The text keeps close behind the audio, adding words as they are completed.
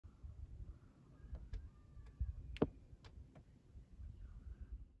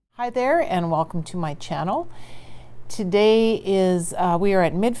Hi there and welcome to my channel. Today is, we are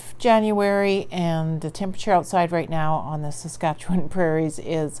at mid-January and the temperature outside right now on the Saskatchewan prairies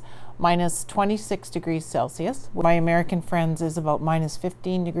is minus 26 degrees Celsius. My American friends is about minus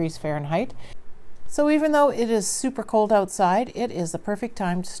 15 degrees Fahrenheit. So even though it is super cold outside, it is the perfect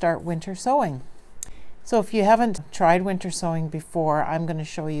time to start winter sowing. So if you haven't tried winter sowing before, I'm going to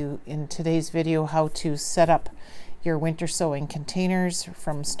show you in today's video how to set up your winter sowing containers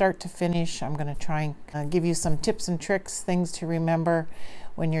from start to finish. I'm going to try and give you some tips and tricks, things to remember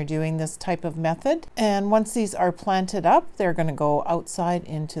when you're doing this type of method. And once these are planted up, they're going to go outside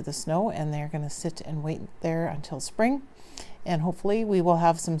into the snow and they're going to sit and wait there until spring. And hopefully we will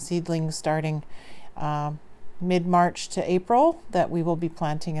have some seedlings starting mid-March to April that we will be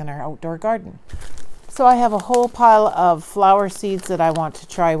planting in our outdoor garden. So I have a whole pile of flower seeds that I want to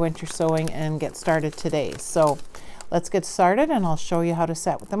try winter sowing and get started today. So let's get started and I'll show you how to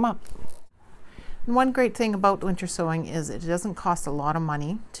set them up. And one great thing about winter sowing is it doesn't cost a lot of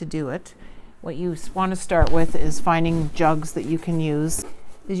money to do it. What you want to start with is finding jugs that you can use.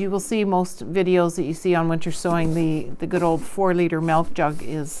 As you will see, most videos that you see on winter sowing, the good old 4-liter milk jug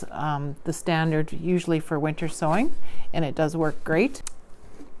is the standard usually for winter sowing, and it does work great.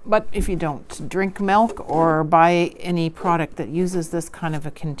 But if you don't drink milk or buy any product that uses this kind of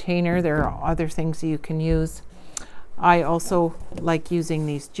a container, there are other things that you can use. I also like using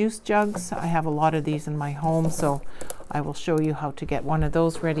these juice jugs. I have a lot of these in my home, so I will show you how to get one of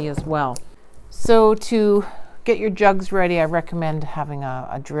those ready as well. So to get your jugs ready, I recommend having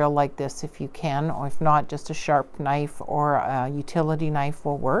a drill like this if you can, or if not, just a sharp knife or a utility knife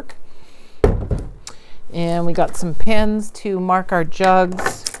will work. And we got some pens to mark our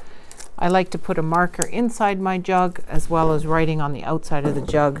jugs. I like to put a marker inside my jug as well as writing on the outside of the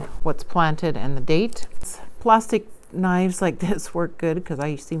jug what's planted and the date. Plastic knives like this work good because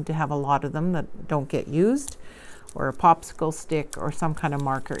I seem to have a lot of them that don't get used, or a popsicle stick or some kind of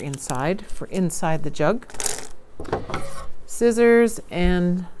marker inside for inside the jug. Scissors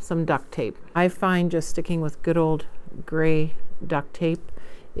and some duct tape. I find just sticking with good old gray duct tape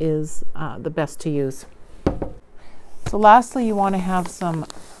is the best to use. So lastly, you want to have some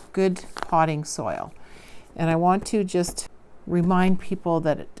good potting soil, and I want to just remind people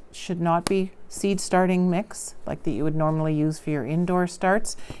that it should not be seed starting mix like that you would normally use for your indoor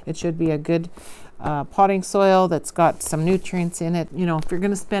starts. It should be a good potting soil that's got some nutrients in it. You know, if you're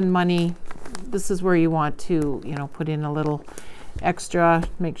going to spend money, this is where you want to, you know, put in a little extra.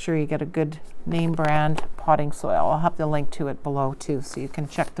 Make sure you get a good name brand potting soil. I'll have the link to it below too, so you can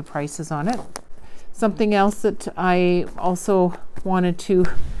check the prices on it. Something else that I also wanted to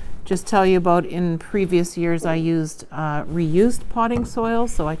just tell you about, in previous years I used reused potting soil.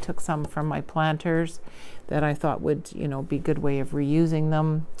 So I took some from my planters that I thought would, you know, be a good way of reusing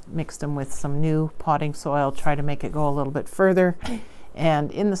them, mixed them with some new potting soil, try to make it go a little bit further.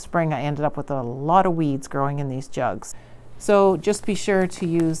 And in the spring I ended up with a lot of weeds growing in these jugs. So just be sure to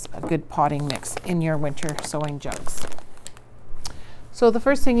use a good potting mix in your winter sowing jugs. So the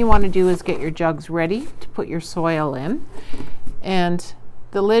first thing you want to do is get your jugs ready to put your soil in. And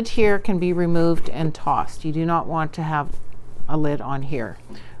the lid here can be removed and tossed. You do not want to have a lid on here.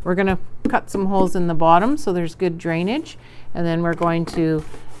 We're going to cut some holes in the bottom so there's good drainage, and then we're going to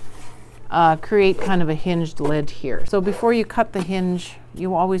create kind of a hinged lid here. So before you cut the hinge,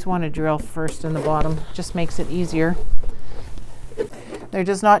 you always want to drill first in the bottom. Just makes it easier. There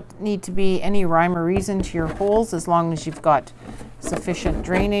does not need to be any rhyme or reason to your holes. As long as you've got sufficient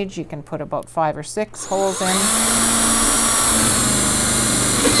drainage, you can put about 5 or 6 holes in.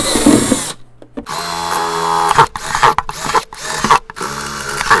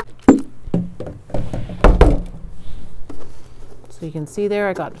 So you can see there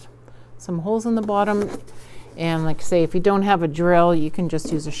I got some holes in the bottom, and like I say, if you don't have a drill, you can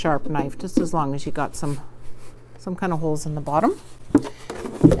just use a sharp knife, just as long as you got some kind of holes in the bottom.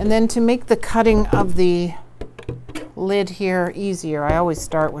 And then to make the cutting of the lid here easier, I always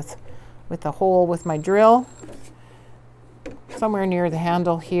start with a hole with my drill somewhere near the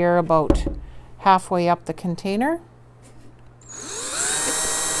handle here, about halfway up the container.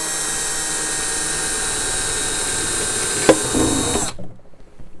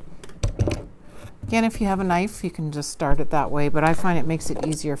 Again, if you have a knife, you can just start it that way, but I find it makes it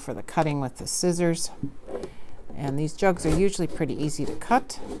easier for the cutting with the scissors. And these jugs are usually pretty easy to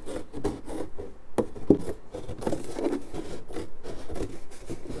cut.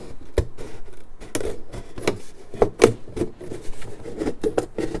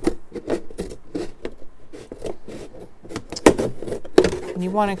 And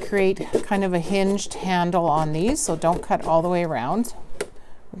you want to create kind of a hinged handle on these, so don't cut all the way around.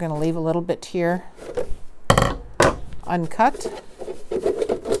 We're going to leave a little bit here uncut.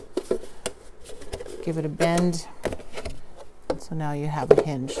 Give it a bend. So now you have a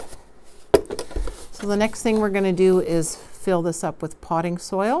hinge. So the next thing we're going to do is fill this up with potting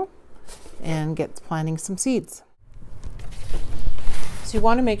soil and get planting some seeds. So you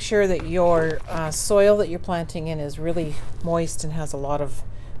want to make sure that your soil that you're planting in is really moist and has a lot of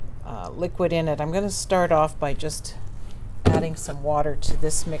liquid in it. I'm going to start off by just adding some water to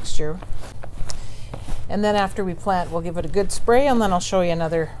this mixture. And then after we plant, we'll give it a good spray, and then I'll show you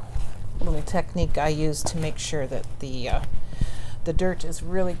another little technique I use to make sure that the dirt is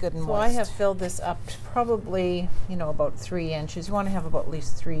really good and moist. So I have filled this up probably, you know, about 3 inches. You want to have about at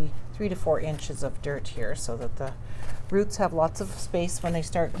least 3 to 4 inches of dirt here so that the roots have lots of space when they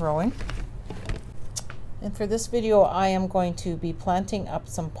start growing. And for this video, I am going to be planting up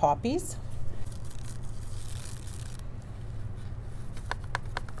some poppies.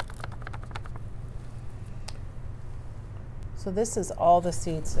 So this is all the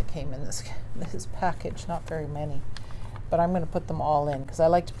seeds that came in this package, not very many, but I'm going to put them all in because I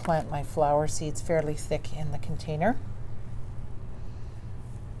like to plant my flower seeds fairly thick in the container.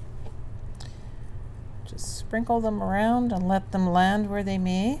 Just sprinkle them around and let them land where they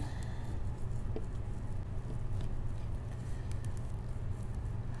may.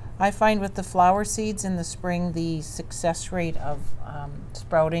 I find with the flower seeds in the spring, the success rate of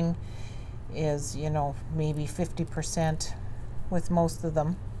sprouting is, you know, maybe 50% with most of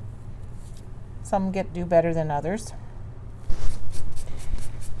them. Some do better than others.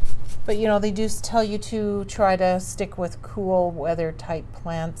 But you know, they do tell you to try to stick with cool weather type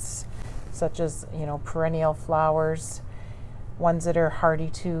plants, such as, you know, perennial flowers, ones that are hardy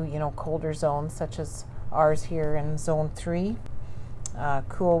to, you know, colder zones, such as ours here in zone 3.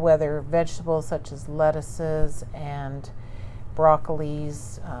 Cool weather vegetables such as lettuces and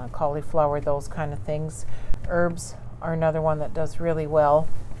broccolis, cauliflower, those kind of things. Herbs are another one that does really well.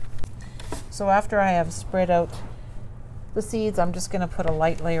 So after I have spread out the seeds, I'm just going to put a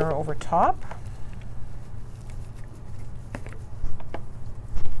light layer over top.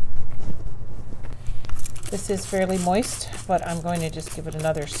 This is fairly moist, but I'm going to just give it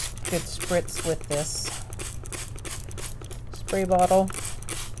another good spritz with this spray bottle.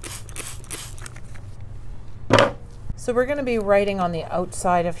 So we're going to be writing on the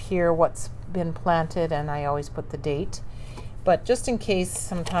outside of here what's been planted, and I always put the date. But just in case,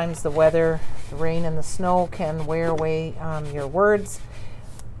 sometimes the weather, the rain and the snow can wear away your words,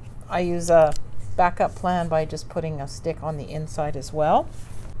 I use a backup plan by just putting a stick on the inside as well.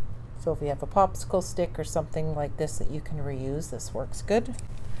 So if you have a popsicle stick or something like this that you can reuse, this works good.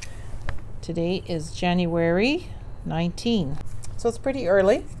 Today is January 19. So it's pretty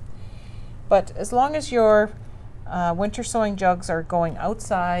early, but as long as your winter sowing jugs are going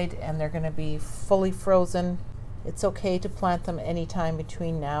outside and they're going to be fully frozen, it's okay to plant them anytime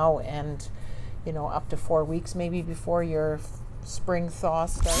between now and, you know, up to 4 weeks maybe before your spring thaw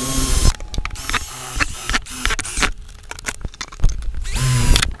starts.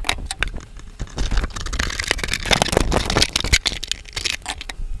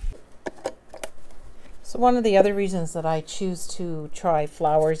 So one of the other reasons that I choose to try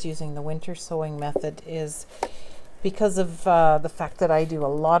flowers using the winter sowing method is because of the fact that I do a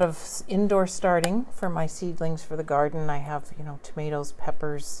lot of indoor starting for my seedlings for the garden. I have, you know, tomatoes,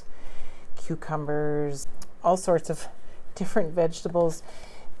 peppers, cucumbers, all sorts of different vegetables.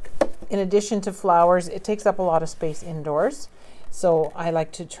 In addition to flowers, it takes up a lot of space indoors. So I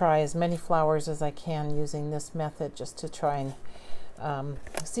like to try as many flowers as I can using this method, just to try and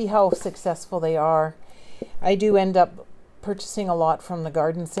see how successful they are. I do end up purchasing a lot from the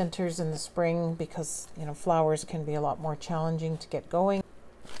garden centers in the spring because, you know, flowers can be a lot more challenging to get going.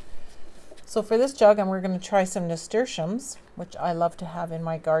 So for this jug, we're going to try some nasturtiums, which I love to have in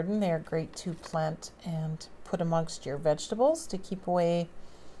my garden. They are great to plant and put amongst your vegetables to keep away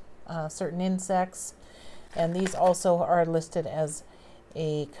certain insects. And these also are listed as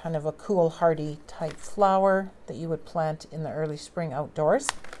a kind of a cool, hardy type flower that you would plant in the early spring outdoors.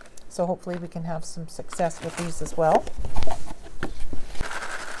 So hopefully we can have some success with these as well.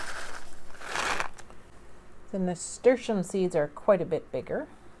 The nasturtium seeds are quite a bit bigger,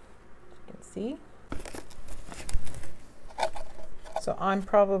 as you can see. So I'm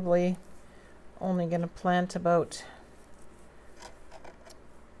probably only going to plant about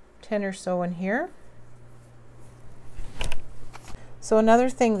 10 or so in here. So another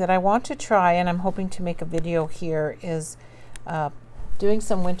thing that I want to try, and I'm hoping to make a video here, is doing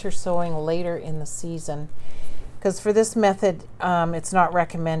some winter sowing later in the season, because for this method it's not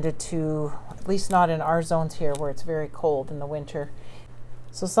recommended to, at least not in our zones here where it's very cold in the winter.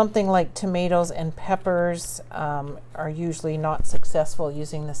 So something like tomatoes and peppers are usually not successful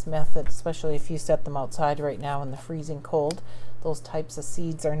using this method, especially if you set them outside right now in the freezing cold. Those types of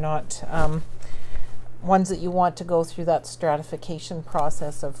seeds are not ones that you want to go through that stratification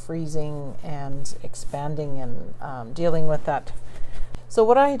process of freezing and expanding and dealing with that. So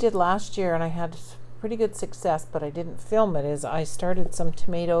what I did last year, and I had pretty good success, but I didn't film it, is I started some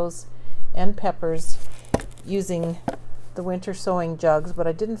tomatoes and peppers using the winter sowing jugs, but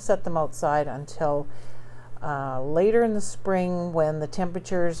I didn't set them outside until later in the spring when the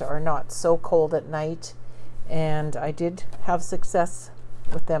temperatures are not so cold at night, and I did have success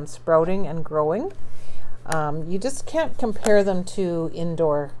with them sprouting and growing. You just can't compare them to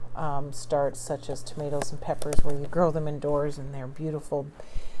indoor starts such as tomatoes and peppers, where you grow them indoors and they're beautiful,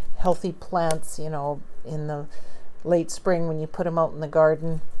 healthy plants, you know, in the late spring when you put them out in the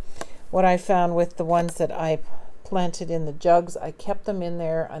garden. What I found with the ones that I planted in the jugs, I kept them in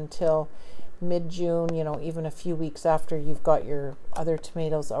there until mid-June, you know, even a few weeks after you've got your other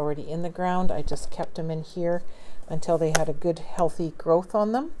tomatoes already in the ground. I just kept them in here until they had a good healthy growth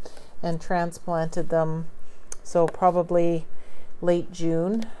on them, and transplanted them, so probably late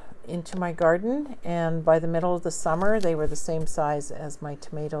June, into my garden, and by the middle of the summer they were the same size as my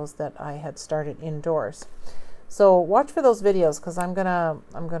tomatoes that I had started indoors. So watch for those videos, because I'm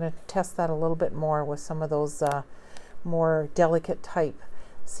gonna test that a little bit more with some of those more delicate type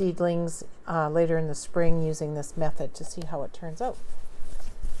seedlings later in the spring using this method to see how it turns out.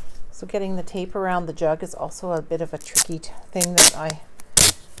 So getting the tape around the jug is also a bit of a tricky thing that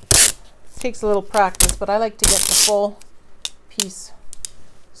takes a little practice, but I like to get the full piece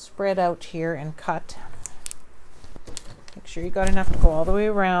spread out here and cut. Make sure you got enough to go all the way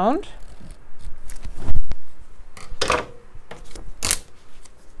around.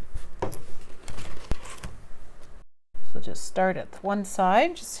 So just start at one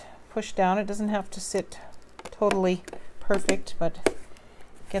side, just push down. It doesn't have to sit totally perfect, but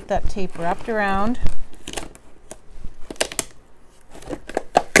get that tape wrapped around.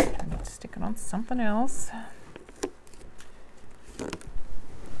 Stick it on something else.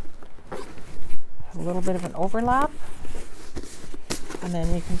 A little bit of an overlap, and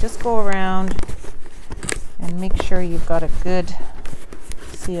then you can just go around and make sure you've got a good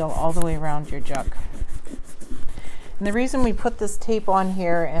seal all the way around your jug. And the reason we put this tape on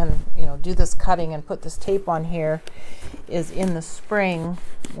here and, you know, do this cutting and put this tape on here is in the spring,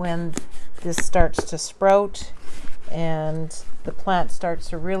 when this starts to sprout and the plant starts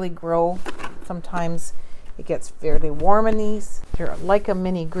to really grow. Sometimes it gets fairly warm in these. They're like a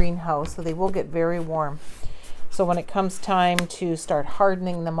mini greenhouse, so they will get very warm. So when it comes time to start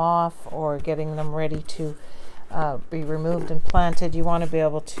hardening them off or getting them ready to be removed and planted, you want to be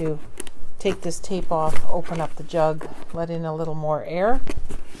able to take this tape off, open up the jug, let in a little more air.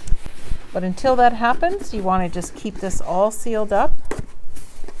 But until that happens, you want to just keep this all sealed up,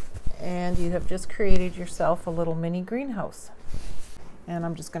 and you have just created yourself a little mini greenhouse. And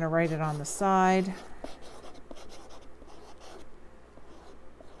I'm just going to write it on the side.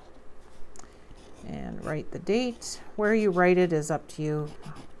 And write the date. Where you write it is up to you.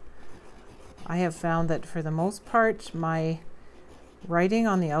 I have found that for the most part, my writing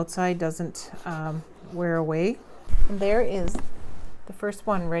on the outside doesn't wear away. And there is the first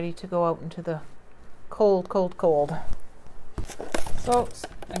one ready to go out into the cold, cold, cold. So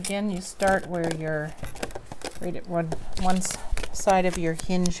again, you start where you're right at one side of your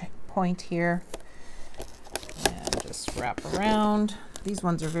hinge point here, and just wrap around. These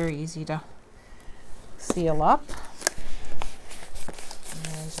ones are very easy to seal up,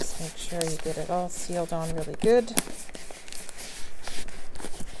 and just make sure you get it all sealed on really good.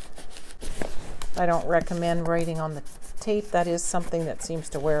 I don't recommend writing on the tape. That is something that seems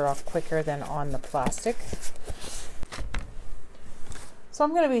to wear off quicker than on the plastic. So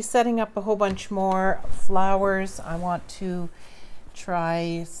I'm going to be setting up a whole bunch more flowers. I want to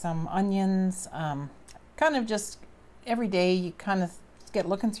try some onions. Kind of just every day you kind of get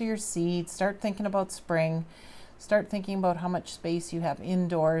looking through your seeds, start thinking about spring, start thinking about how much space you have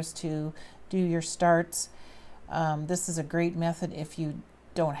indoors to do your starts. This is a great method if you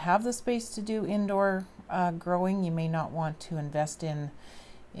don't have the space to do indoor growing. You may not want to invest in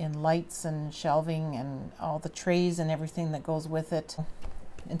lights and shelving and all the trays and everything that goes with it.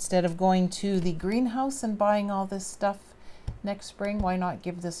 Instead of going to the greenhouse and buying all this stuff next spring, why not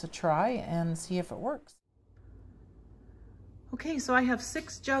give this a try and see if it works? Okay, so I have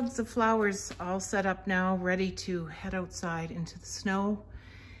 6 jugs of flowers all set up now, ready to head outside into the snow.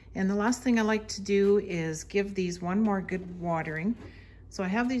 And the last thing I like to do is give these one more good watering. So I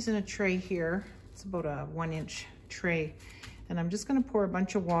have these in a tray here. It's about a 1-inch tray. And I'm just going to pour a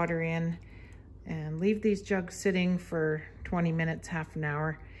bunch of water in and leave these jugs sitting for 20 minutes, half an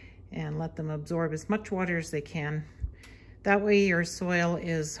hour, and let them absorb as much water as they can. That way your soil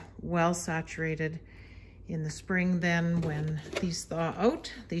is well saturated. In the spring then, when these thaw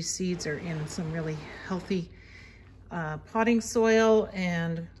out, these seeds are in some really healthy potting soil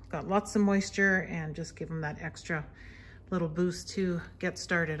and got lots of moisture, and just give them that extra little boost to get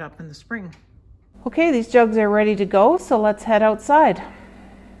started up in the spring. Okay, these jugs are ready to go, so let's head outside.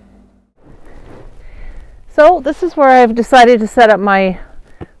 So this is where I've decided to set up my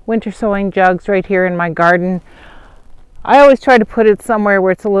winter sowing jugs, right here in my garden. I always try to put it somewhere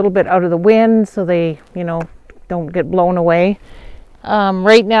where it's a little bit out of the wind so they, you know, don't get blown away.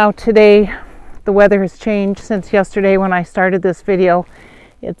 Right now, today, the weather has changed since yesterday when I started this video.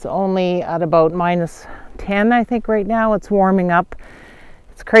 It's only at about -10, I think, right now. It's warming up.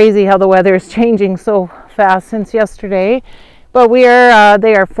 It's crazy how the weather is changing so fast since yesterday. But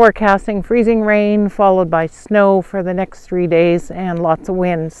they are forecasting freezing rain followed by snow for the next 3 days and lots of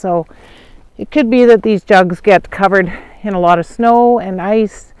wind. So it could be that these jugs get covered in a lot of snow and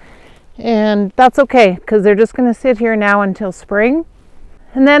ice, and that's okay because they're just going to sit here now until spring.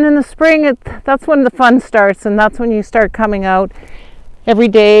 And then in the spring, that's when the fun starts, and that's when you start coming out every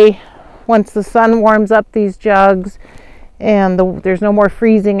day once the sun warms up these jugs and there's no more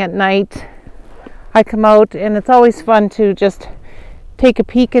freezing at night. I come out, and it's always fun to just take a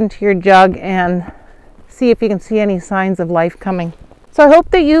peek into your jug and see if you can see any signs of life coming. So I hope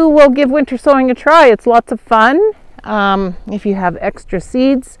that you will give winter sowing a try. It's lots of fun. If you have extra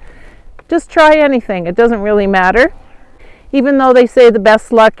seeds, just try anything. It doesn't really matter. Even though they say the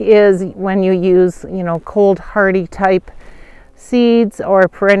best luck is when you use, you know, cold hardy type seeds or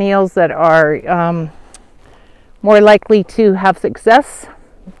perennials that are more likely to have success.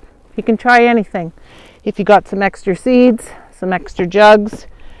 You can try anything. If you got some extra seeds, some extra jugs,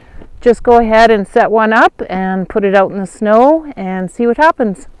 just go ahead and set one up and put it out in the snow and see what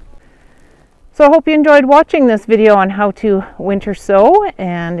happens. So I hope you enjoyed watching this video on how to winter sow,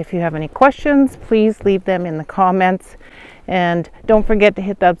 and if you have any questions, please leave them in the comments, and don't forget to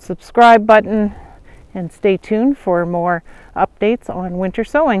hit that subscribe button and stay tuned for more updates on winter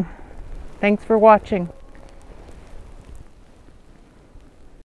sowing. Thanks for watching.